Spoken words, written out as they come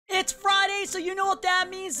It's Friday, so you know what that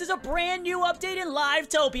means. There's a brand new update in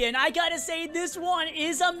Livetopia, and I gotta say, this one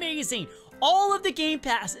is amazing. All of the Game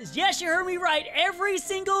Passes, yes, you heard me right, every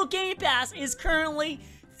single Game Pass is currently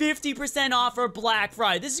 50% off for Black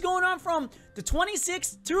Friday. This is going on from the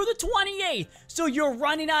 26th through the 28th, so you're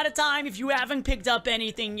running out of time if you haven't picked up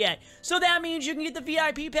anything yet. So that means you can get the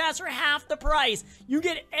VIP Pass for half the price. You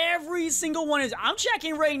get every single one. I'm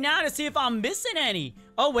checking right now to see if I'm missing any.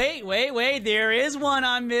 Oh, wait, there is one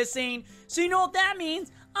I'm missing. So you know what that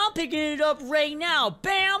means? I'm picking it up right now.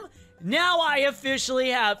 Bam! Now I officially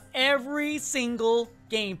have every single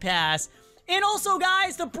Game Pass. And also,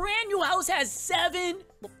 guys, the brand new house has seven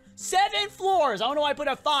floors. I don't know why I put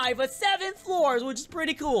a 5, but 7 floors, which is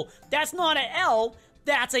pretty cool. That's not an L,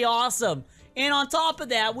 that's a awesome. And on top of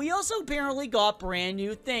that, we also apparently got brand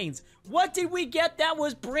new things. What did we get that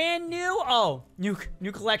was brand new? Oh, new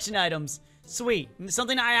collection items. Sweet.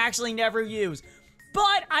 Something I actually never use.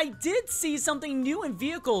 But I did see something new in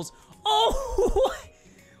vehicles. Oh,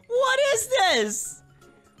 what is this?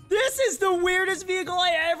 This is the weirdest vehicle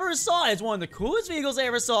I ever saw. It's one of the coolest vehicles I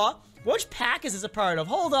ever saw. Which pack is this a part of?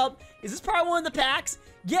 Hold up. Is this part of one of the packs?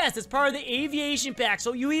 Yes, it's part of the Aviation Pack.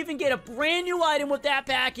 So you even get a brand new item with that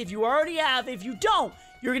pack if you already have. If you don't,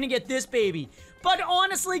 you're going to get this baby. But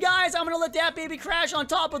honestly, guys, I'm going to let that baby crash on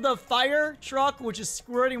top of the fire truck, which is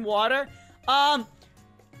squirting water.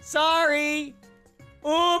 Sorry.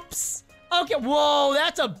 Oops. Okay, whoa,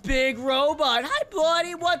 that's a big robot. Hi,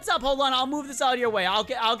 buddy. What's up? Hold on, I'll move this out of your way. I'll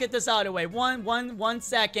get this out of the way. One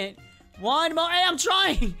second. One more. Hey, I'm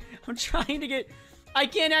trying. I'm trying to get... I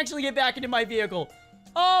can't actually get back into my vehicle.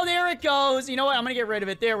 Oh, there it goes. You know what? I'm gonna get rid of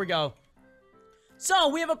it. There we go. So,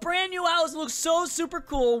 we have a brand new house. It looks so super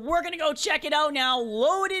cool. We're gonna go check it out now.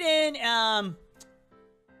 Load it in.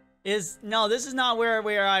 No, this is not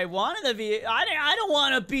where I wanted to be. I don't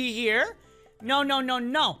want to be here.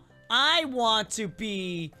 No. I want to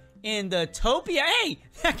be in the Topia. Hey,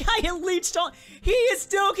 that guy leached on. He is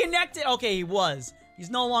still connected. Okay, he was. He's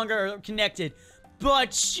no longer connected.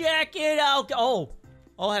 But check it out. Oh,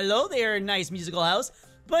 hello there, nice musical house.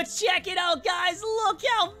 But check it out, guys. Look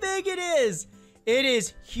how big it is. It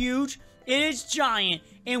is huge. It is giant.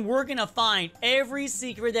 And we're going to find every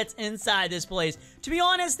secret that's inside this place. To be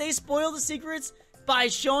honest, they spoil the secrets by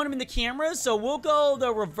showing them in the cameras. So we'll go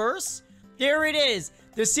the reverse. There it is.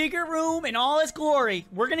 The secret room in all its glory.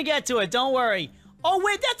 We're going to get to it. Don't worry. Oh,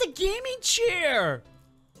 wait, that's a gaming chair.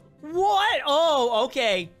 What? Oh,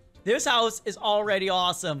 okay. This house is already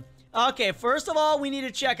awesome. Okay, first of all, we need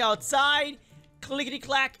to check outside.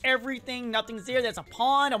 Clickety-clack, everything. Nothing's there. That's a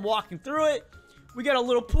pond. I'm walking through it. We got a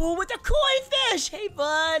little pool with a koi fish. Hey,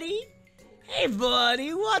 buddy. Hey,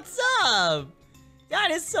 buddy. What's up?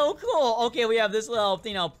 That is so cool. Okay, we have this little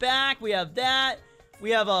thing out back. We have that.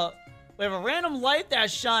 We have a random light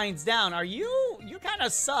that shines down. You're kind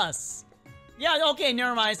of sus. Yeah, okay,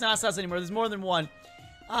 never mind. It's not sus anymore. There's more than one.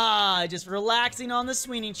 Just relaxing on the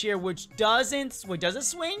swinging chair, which doesn't... Wait, does it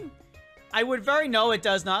swing? No, it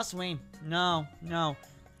does not swing. No.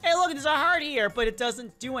 Hey, look, there's a heart here, but it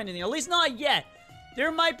doesn't do anything. At least not yet.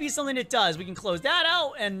 There might be something it does. We can close that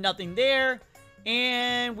out, and nothing there.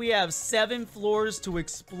 And we have 7 floors to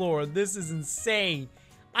explore. This is insane.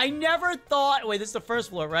 I never thought... Wait, this is the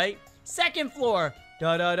first floor, right? Second floor.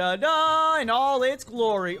 Da-da-da-da, in all its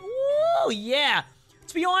glory. Ooh, yeah.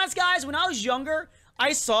 To be honest, guys, when I was younger...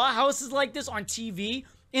 I saw houses like this on TV,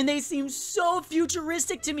 and they seem so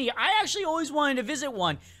futuristic to me. I actually always wanted to visit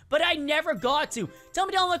one, but I never got to. Tell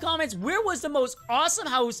me down in the comments, where was the most awesome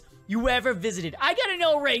house you ever visited? I gotta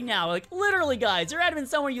know right now. Like, literally, guys, there had been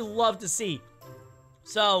somewhere you love to see.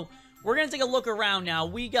 So, we're gonna take a look around now.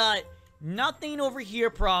 We got nothing over here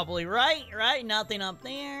probably, right? Right? Nothing up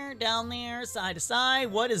there, down there, side to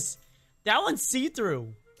side. What is... That one's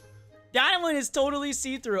see-through. That one is totally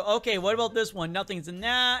see-through. Okay, what about this one? Nothing's in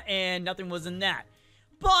that, and nothing was in that.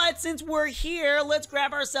 But since we're here, let's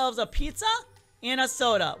grab ourselves a pizza and a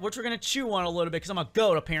soda, which we're going to chew on a little bit because I'm a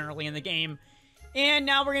goat, apparently, in the game. And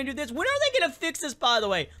now we're going to do this. When are they going to fix this, by the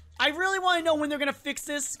way? I really want to know when they're going to fix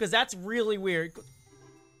this because that's really weird.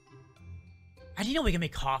 I didn't know we can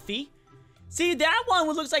make coffee. See, that one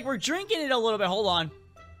looks like we're drinking it a little bit. Hold on.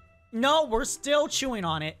 No, we're still chewing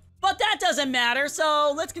on it. But that doesn't matter,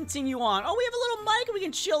 so let's continue on. Oh, we have a little mic we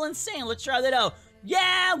can chill and sing. Let's try that out.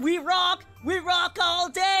 Yeah, we rock all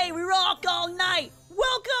day, we rock all night.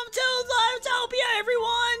 Welcome to Livetopia,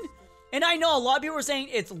 everyone. And I know a lot of people are saying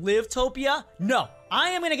it's Livetopia. No, I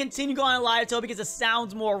am going to continue going on Livetopia because it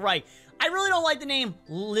sounds more right. I really don't like the name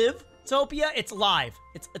Livetopia. It's live.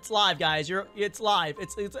 It's live, guys. It's live.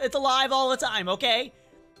 It's alive all the time, okay?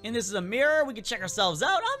 And this is a mirror. We can check ourselves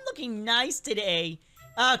out. I'm looking nice today.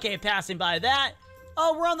 Okay, passing by that.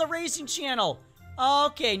 Oh, we're on the racing channel.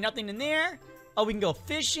 Okay, nothing in there. Oh, we can go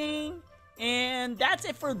fishing. And that's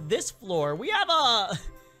it for this floor. We have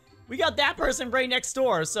we got that person right next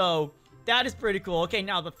door, so that is pretty cool. Okay,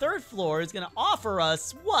 now the third floor is gonna offer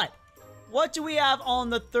us what? What do we have on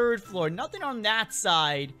the third floor? Nothing on that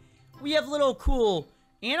side. We have little cool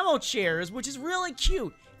animal chairs, which is really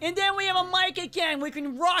cute. And then we have a mic again. We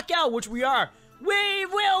can rock out, which we are. We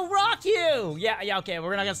will rock you! Yeah, okay,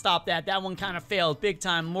 we're not gonna stop that. That one kind of failed big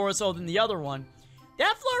time, more so than the other one.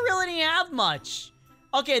 That floor really didn't have much.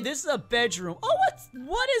 Okay, this is a bedroom. Oh,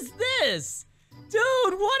 what is this?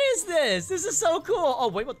 Dude, what is this? This is so cool. Oh,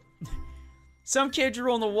 wait, what? Some kid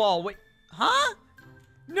drew on the wall. Wait, huh?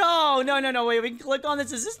 No, wait, we can click on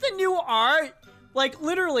this. Is this the new art? Like,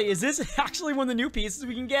 literally, is this actually one of the new pieces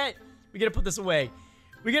we can get? We gotta put this away.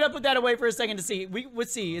 We gotta put that away for a second to see.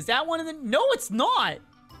 Let's see, is that one of the... No, it's not.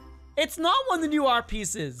 It's not one of the new art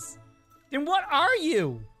pieces. Then what are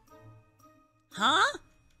you? Huh?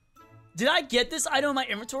 Did I get this item in my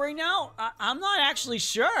inventory now? I'm not actually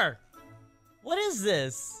sure. What is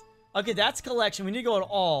this? Okay, that's collection. We need to go to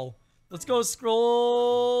all. Let's go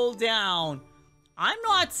scroll down. I'm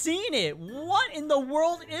not seeing it. What in the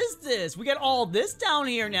world is this? We got all this down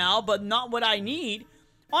here now, but not what I need.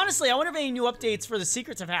 Honestly, I wonder if any new updates for the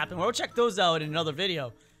secrets have happened. We'll check those out in another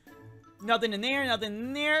video. Nothing in there, nothing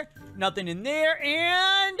in there, nothing in there,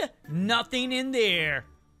 and nothing in there.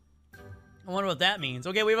 I wonder what that means.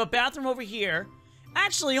 Okay, we have a bathroom over here.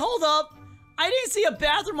 Actually, hold up. I didn't see a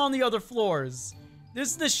bathroom on the other floors. This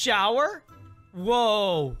is the shower?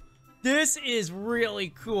 Whoa. This is really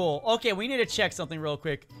cool. Okay, we need to check something real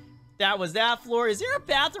quick. That was that floor. Is there a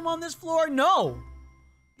bathroom on this floor? No.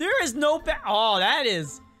 There is no oh,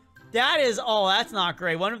 oh, that's not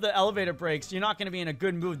great. One of the elevator breaks. You're not going to be in a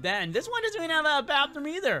good mood then. This one doesn't even have a bathroom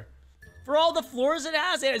either. For all the floors it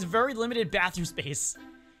has very limited bathroom space.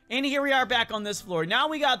 And here we are back on this floor. Now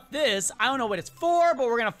we got this. I don't know what it's for, but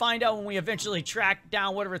we're going to find out when we eventually track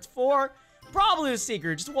down whatever it's for. Probably a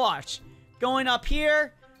secret. Just watch. Going up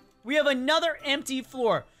here, we have another empty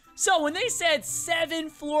floor. So when they said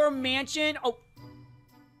 7-floor mansion... Oh.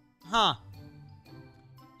 Huh.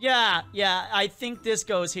 Yeah, I think this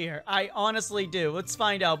goes here. I honestly do. Let's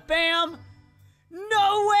find out. Bam!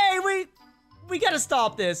 No way! We gotta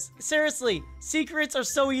stop this. Seriously, secrets are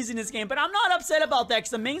so easy in this game, but I'm not upset about that because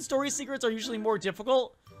the main story secrets are usually more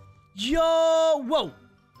difficult. Yo! Whoa!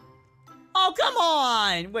 Oh, come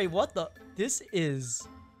on! Wait, what the? This is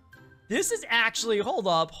actually... Hold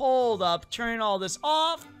up. Turn all this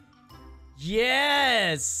off.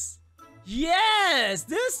 Yes! Yes!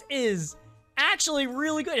 This is... actually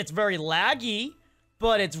really good. It's very laggy,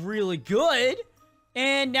 but it's really good.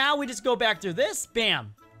 And now we just go back through this.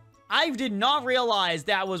 Bam. I did not realize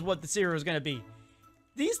that was what the series was going to be.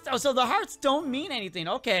 So the hearts don't mean anything.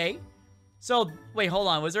 Okay. So, wait, hold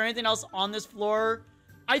on. Was there anything else on this floor?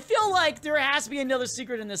 I feel like there has to be another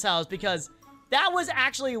secret in this house because that was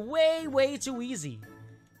actually way too easy.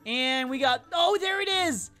 And we got... Oh, there it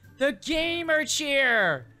is. The gamer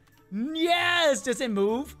chair. Yes. Does it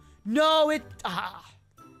move? No, it...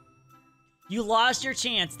 You lost your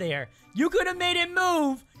chance there. You could have made it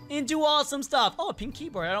move and do awesome stuff. Oh, a pink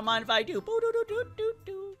keyboard. I don't mind if I do.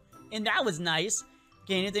 And that was nice.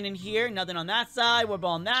 Okay, anything in here? Nothing on that side. What about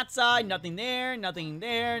on that side? Nothing there. Nothing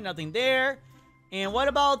there. Nothing there. And what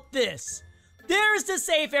about this? There's the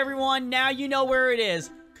safe, everyone. Now you know where it is.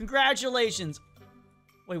 Congratulations.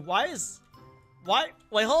 Wait, why?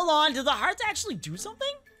 Wait, hold on. Did the hearts actually do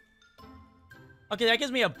something? Okay, that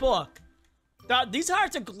gives me a book. These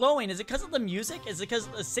hearts are glowing. Is it because of the music? Is it because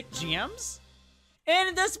of the sick jams?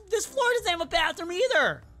 And this floor doesn't have a bathroom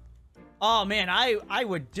either. Oh, man, I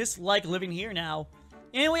would dislike living here now.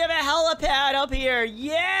 And we have a helipad up here.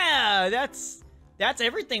 Yeah, that's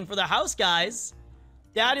everything for the house, guys.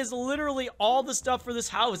 That is literally all the stuff for this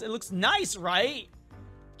house. It looks nice, right?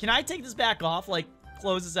 Can I take this back off? Like,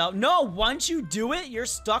 close this out? No, once you do it, you're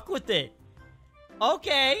stuck with it.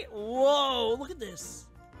 Okay. Whoa, look at this.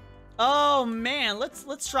 Oh, man.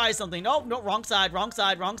 Let's try something. Oh, no, wrong side.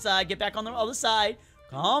 Get back on the other side.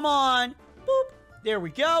 Come on. Boop. There we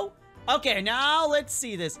go. Okay, now let's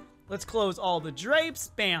see this. Let's close all the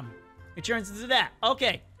drapes. Bam. It turns into that.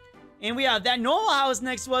 Okay. And we have that normal house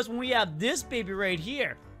next to us when we have this baby right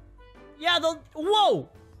here. Yeah, whoa.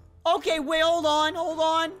 Okay, wait, hold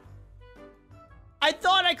on. I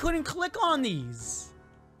thought I couldn't click on these.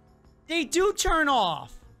 They do turn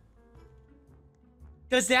off.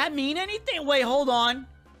 Does that mean anything? Wait, hold on.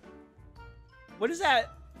 What is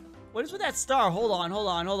that? What is with that star? Hold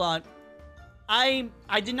on. I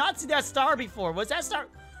did not see that star before. What's that star?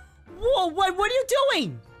 Whoa, what are you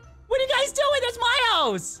doing? What are you guys doing? That's my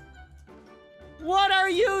house. What are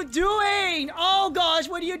you doing? Oh gosh,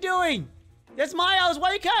 what are you doing? That's my house. Why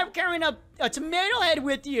are you carrying a tomato head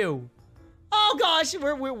with you? Oh gosh,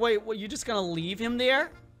 wait, you just gonna leave him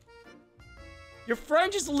there? Your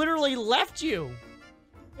friend just literally left you.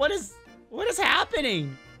 What is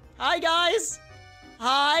happening? Hi guys.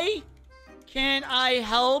 Hi. Can I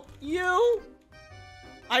help you?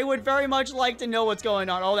 I would very much like to know what's going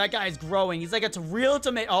on. Oh, that guy's growing. He's like a real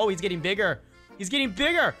tomato. Oh, he's getting bigger. He's getting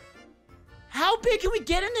bigger. How big can we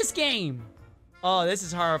get in this game? Oh, this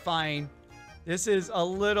is horrifying. This is a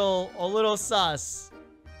little sus.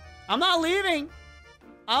 I'm not leaving.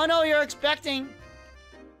 I don't know what you're expecting.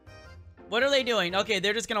 What are they doing? Okay,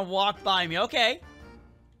 they're just gonna walk by me. Okay.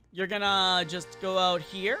 You're gonna just go out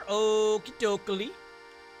here. Okie dokie.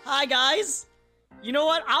 Hi, guys. You know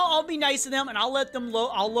what? I'll be nice to them and I'll let them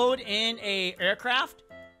I'll load in a aircraft.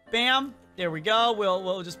 Bam. There we go.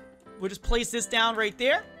 We'll just place this down right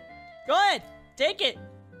there. Go ahead. Take it.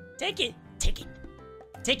 Take it. Take it.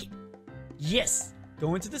 Take it. Yes.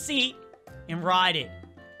 Go into the seat and ride it.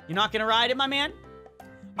 You're not gonna ride it, my man?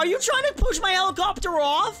 Are you trying to push my helicopter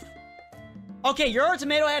off? Okay, you're a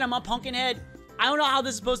tomato head. I'm a pumpkin head. I don't know how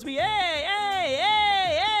this is supposed to be. Hey, hey,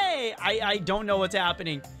 hey, hey. I don't know what's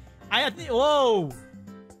happening. Whoa.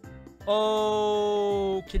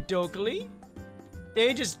 Oh, Kidokali.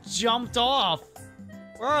 They just jumped off.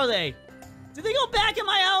 Where are they? Did they go back in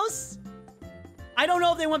my house? I don't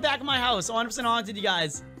know if they went back in my house. 100% honest with you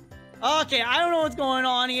guys. Okay, I don't know what's going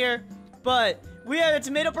on here, but we had a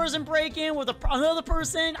tomato person break in with another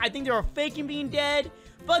person. I think they were faking being dead.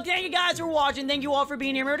 But thank you guys for watching. Thank you all for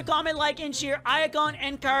being here. Remember to comment, like, and share, icon,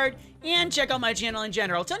 and card, and check out my channel in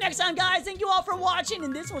general. Till next time, guys, thank you all for watching.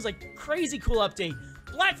 And this was a crazy cool update.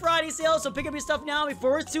 Black Friday sale, so pick up your stuff now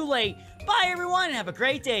before it's too late. Bye, everyone, and have a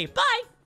great day. Bye!